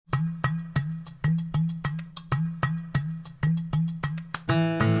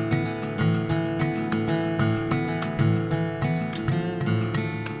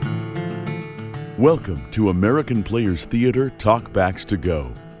Welcome to American Players Theater Talkbacks to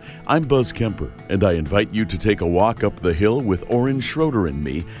Go. I'm Buzz Kemper, and I invite you to take a walk up the hill with Orange Schroeder and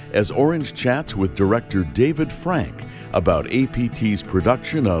me as Orange chats with director David Frank about APT's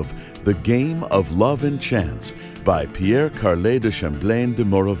production of The Game of Love and Chance by Pierre Carlet de Champlain de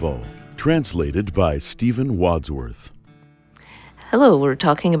Moreveau, translated by Stephen Wadsworth. Hello, we're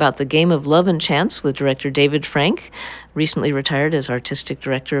talking about The Game of Love and Chance with director David Frank, recently retired as artistic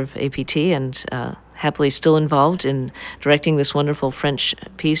director of APT and happily still involved in directing this wonderful French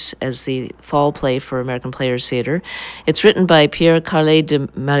piece as the fall play for American Players Theater. It's written by Pierre Carlet de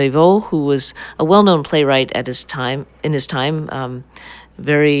Moreveau, who was a well-known playwright in his time,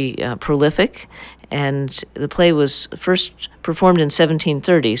 very prolific. And the play was first performed in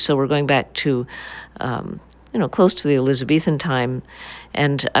 1730, so we're going back to close to the Elizabethan time.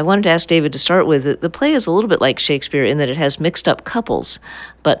 And I wanted to ask David to start with, the play is a little bit like Shakespeare in that it has mixed up couples,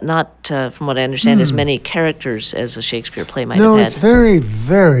 but not, from what I understand, as many characters as a Shakespeare play might have had. No, it's very,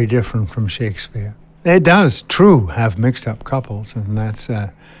 very different from Shakespeare. It does, have mixed up couples, and that's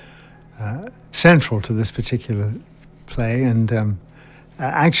central to this particular play, and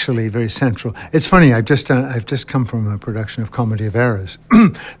actually very central. It's funny, I've just come from a production of Comedy of Errors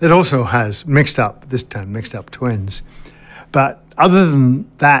that also has mixed up twins. But other than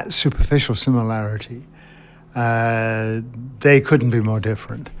that superficial similarity, they couldn't be more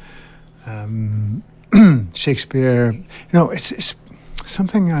different. Shakespeare, it's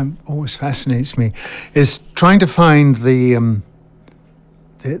something that always fascinates me, is trying to find the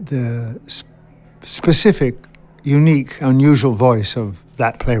specific, unique, unusual voice of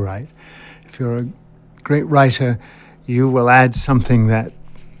that playwright. If you're a great writer, you will add something that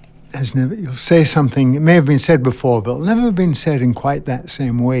you'll say something, it may have been said before, but never been said in quite that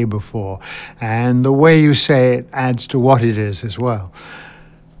same way before. And the way you say it adds to what it is as well.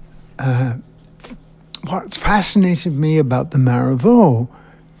 What fascinated me about the Moreveau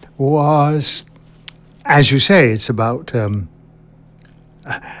was, as you say, it's about,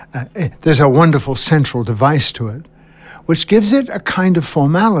 there's a wonderful central device to it, which gives it a kind of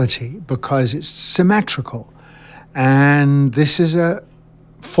formality because it's symmetrical. And this is a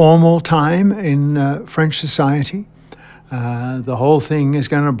formal time in French society. The whole thing is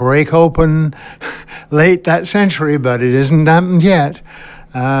going to break open late that century, but it isn't happened yet.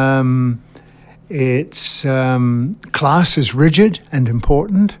 Its class is rigid and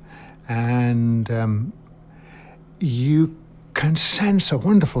important, and you can sense a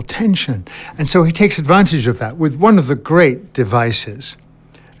wonderful tension. And so he takes advantage of that with one of the great devices.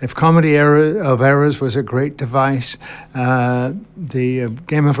 If Comedy of Errors was a great device, the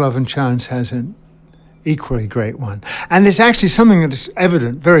Game of Love and Chance has an equally great one. And it's actually something that is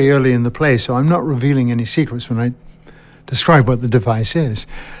evident very early in the play, so I'm not revealing any secrets when I describe what the device is,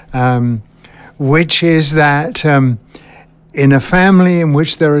 which is that in a family in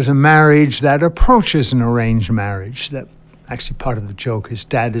which there is a marriage that approaches an arranged marriage, that actually part of the joke is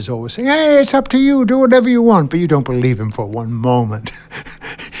Dad is always saying, hey, it's up to you, do whatever you want, but you don't believe him for one moment.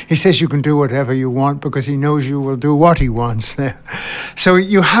 He says you can do whatever you want because he knows you will do what he wants there. So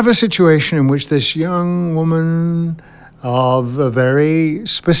you have a situation in which this young woman of a very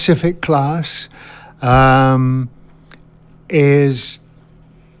specific class is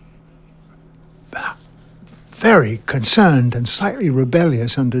very concerned and slightly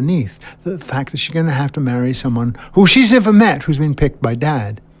rebellious underneath the fact that she's going to have to marry someone who she's never met, who's been picked by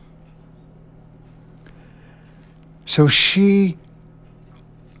Dad. So she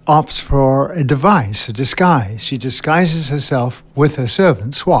opts for a device, a disguise. She disguises herself with her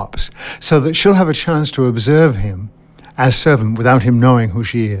servant, swaps, so that she'll have a chance to observe him as servant without him knowing who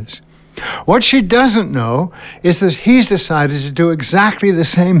she is. What she doesn't know is that he's decided to do exactly the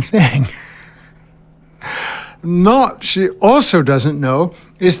same thing. What she also doesn't know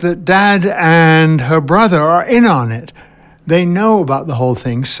is that Dad and her brother are in on it. They know about the whole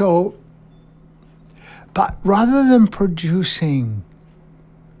thing. But rather than producing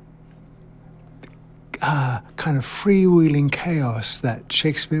kind of freewheeling chaos that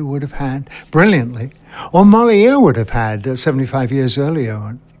Shakespeare would have had brilliantly, or Molière would have had 75 years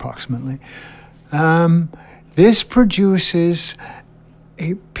earlier, approximately, this produces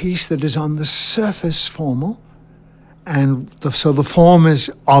a piece that is on the surface formal, and so the form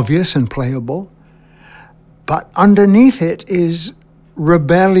is obvious and playable, but underneath it is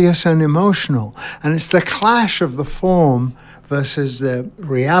rebellious and emotional. And it's the clash of the form versus the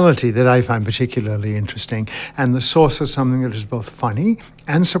reality that I find particularly interesting, and the source of something that is both funny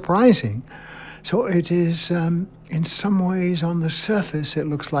and surprising. So it is, in some ways, on the surface, it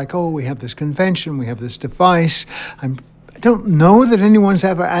looks like, oh, we have this convention, we have this device. I'm don't know that anyone's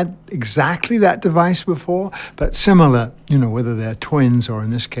ever had exactly that device before, but similar, whether they're twins or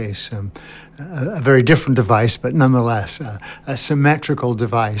in this case, a very different device, but nonetheless a symmetrical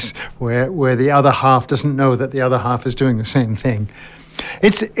device where the other half doesn't know that the other half is doing the same thing.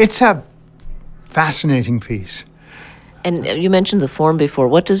 It's a fascinating piece. And you mentioned the form before.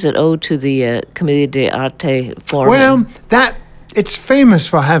 What does it owe to the Commedia dell'arte form? Well, it's famous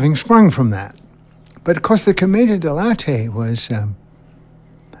for having sprung from that. But of course, the Commedia dell'arte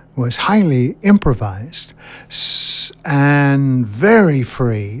was highly improvised and very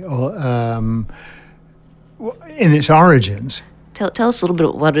free in its origins. Tell us a little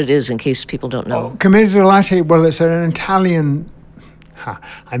bit what it is in case people don't know. Commedia dell'arte, well, it's an Italian...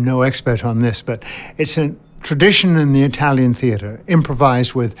 I'm no expert on this, but it's a tradition in the Italian theater,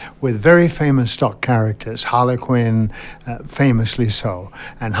 improvised with very famous stock characters, Harlequin famously so,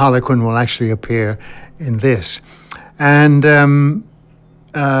 and Harlequin will actually appear in this. And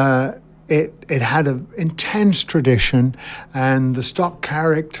it had an intense tradition, and the stock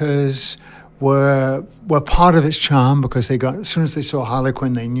characters were part of its charm because as soon as they saw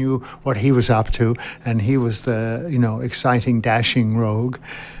Harlequin, they knew what he was up to, and he was the exciting, dashing rogue.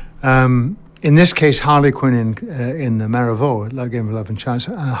 In this case, Harlequin in the Marivaux, La Game of Love and Chance,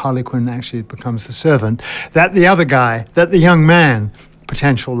 Harlequin actually becomes the servant that the young man,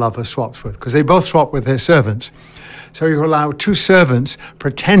 potential lover, swaps with, because they both swap with their servants. So you allow two servants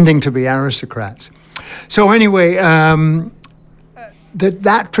pretending to be aristocrats. So anyway,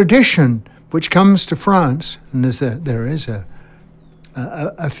 that tradition, which comes to France, and there is a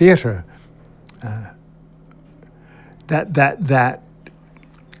theater that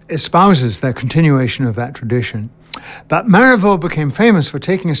espouses the continuation of that tradition. But Marivaux became famous for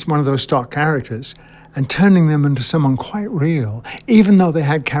taking one of those stock characters and turning them into someone quite real, even though they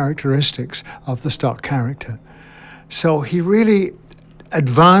had characteristics of the stock character. So he really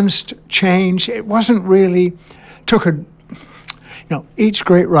advanced, changed. It wasn't really, each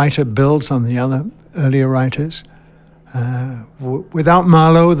great writer builds on the other earlier writers. Without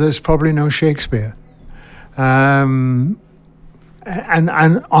Marlowe, there's probably no Shakespeare. And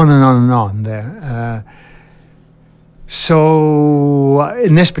on and on there. So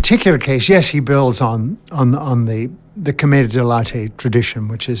in this particular case, yes, he builds on the Commedia dell'arte tradition,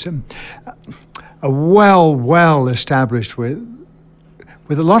 which is a well established with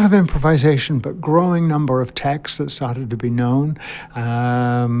a lot of improvisation, but growing number of texts that started to be known.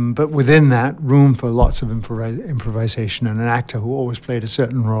 But within that, room for lots of improvisation, and an actor who always played a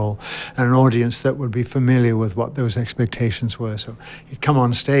certain role, and an audience that would be familiar with what those expectations were. So he'd come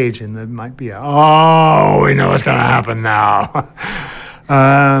on stage and there might be we know what's going to happen now.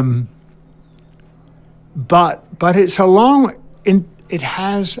 But it's it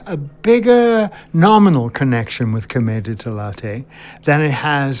has a bigger nominal connection with Commedia dell'arte than it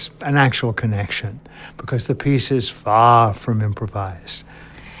has an actual connection, because the piece is far from improvised.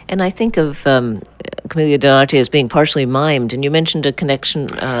 And I think of Commedia dell'arte as being partially mimed, and you mentioned a connection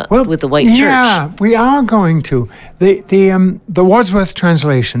with the White Church. Yeah, we are going to. The Wadsworth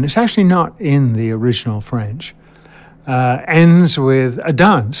translation, it's actually not in the original French, ends with a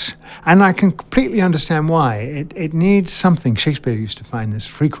dance. And I can completely understand why. It needs something. Shakespeare used to find this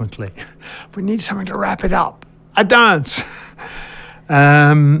frequently. We need something to wrap it up. A dance.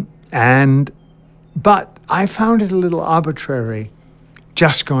 But I found it a little arbitrary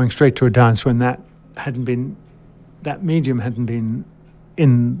just going straight to a dance when that medium hadn't been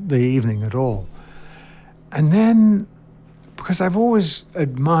in the evening at all. And then, because I've always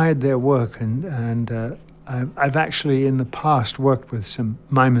admired their work and I've actually in the past worked with some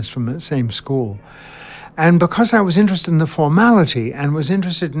mimers from the same school. And because I was interested in the formality and was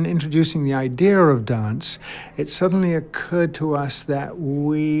interested in introducing the idea of dance, it suddenly occurred to us that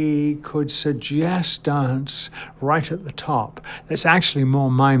we could suggest dance right at the top. That's actually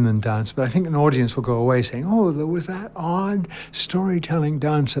more mime than dance, but I think an audience will go away saying, there was that odd storytelling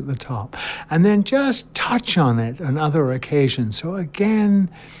dance at the top. And then just touch on it on other occasions. So again,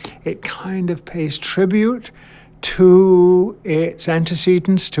 it kind of pays tribute to its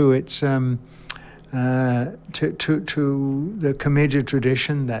antecedents, to its to the Commedia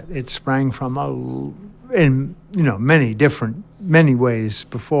tradition that it sprang from in many ways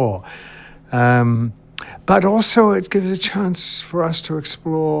before, but also it gives a chance for us to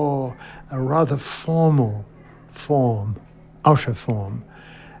explore a rather formal outer form,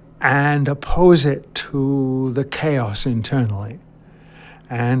 and oppose it to the chaos internally.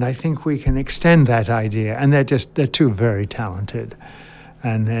 And I think we can extend that idea, and they're two very talented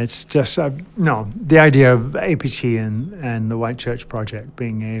And it's just, the idea of APT and the White Church Project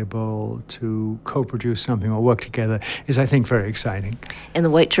being able to co-produce something or work together is, I think, very exciting. And the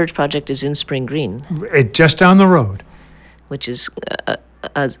White Church Project is in Spring Green. Just down the road. Which is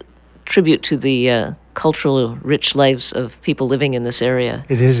a tribute to the cultural rich lives of people living in this area.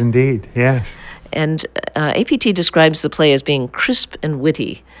 It is indeed, yes. And APT describes the play as being crisp and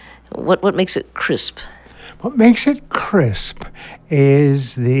witty. What makes it crisp? What makes it crisp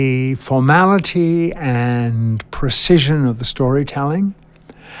is the formality and precision of the storytelling.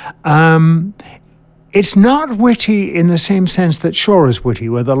 It's not witty in the same sense that Shaw is witty,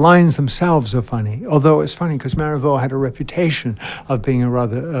 where the lines themselves are funny. Although it's funny because Marivaux had a reputation of being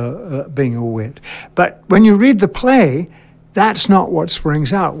being a wit. But when you read the play, that's not what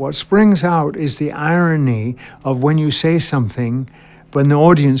springs out. What springs out is the irony of when you say something when the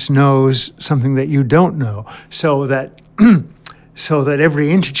audience knows something that you don't know, so that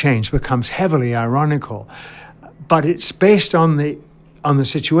every interchange becomes heavily ironical. But it's based on the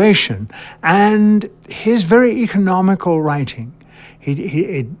situation and his very economical writing.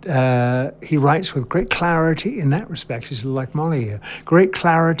 He writes with great clarity in that respect. He's like Molière. Great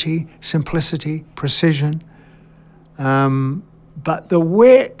clarity, simplicity, precision. But the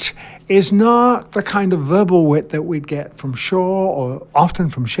wit is not the kind of verbal wit that we'd get from Shaw or often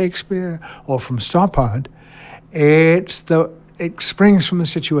from Shakespeare or from Stoppard. It springs from the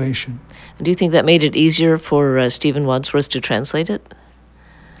situation. And do you think that made it easier for Stephen Wadsworth to translate it?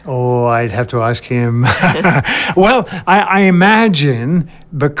 Oh, I'd have to ask him. Well, I imagine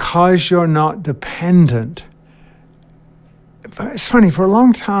because you're not dependent. It's funny, for a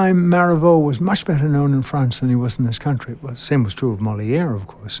long time, Marivaux was much better known in France than he was in this country. Well, the same was true of Molière, of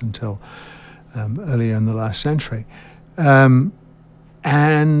course, until earlier in the last century. And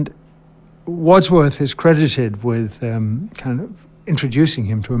Wadsworth is credited with kind of introducing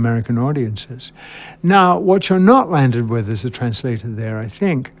him to American audiences. Now, what you're not landed with as a translator there, I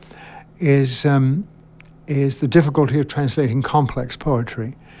think, is the difficulty of translating complex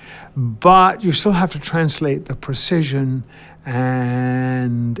poetry. But you still have to translate the precision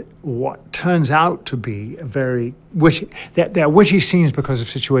and what turns out to be a very witty, they're witty scenes because of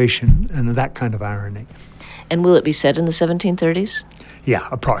situation and that kind of irony. And will it be set in the 1730s? Yeah,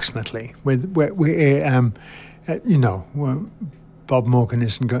 approximately. Bob Morgan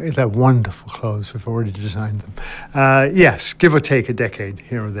isn't going. They're wonderful clothes. We've already designed them. Yes, give or take a decade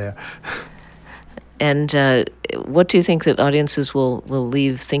here or there. And what do you think that audiences will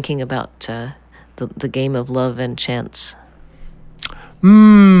leave thinking about the game of love and chance?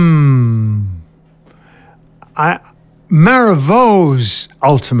 Marivaux's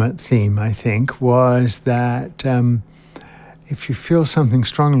ultimate theme, I think, was that if you feel something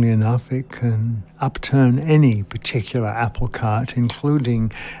strongly enough, it can upturn any particular apple cart,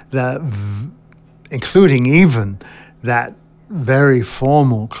 including even that very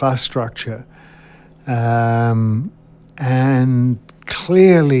formal class structure. And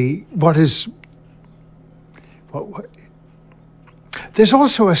clearly, there's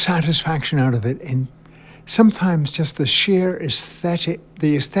also a satisfaction out of it in sometimes just the sheer aesthetic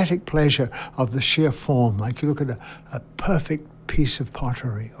pleasure of the sheer form. Like you look at a perfect piece of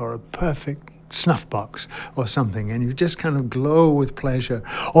pottery or a perfect snuff box or something, and you just kind of glow with pleasure.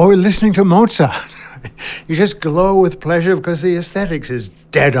 Or listening to Mozart, you just glow with pleasure because the aesthetics is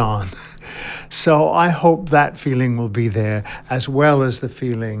dead on. So I hope that feeling will be there, as well as the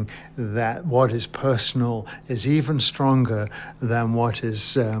feeling that what is personal is even stronger than what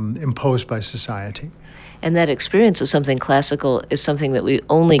is imposed by society. And that experience of something classical is something that we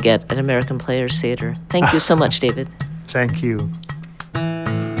only get at American Players Theatre. Thank you so much, David. Thank you.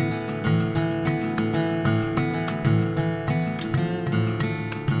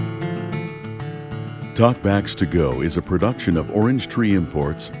 Talkbacks to Go is a production of Orange Tree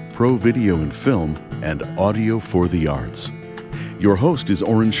Imports, Pro Video and Film, and Audio for the Arts. Your host is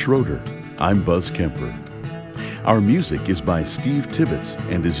Oren Schroeder. I'm Buzz Kemper. Our music is by Steve Tibbetts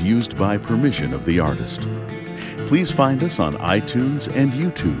and is used by permission of the artist. Please find us on iTunes and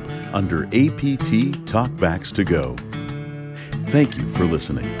YouTube under APT Talkbacks to Go. Thank you for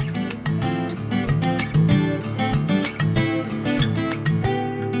listening.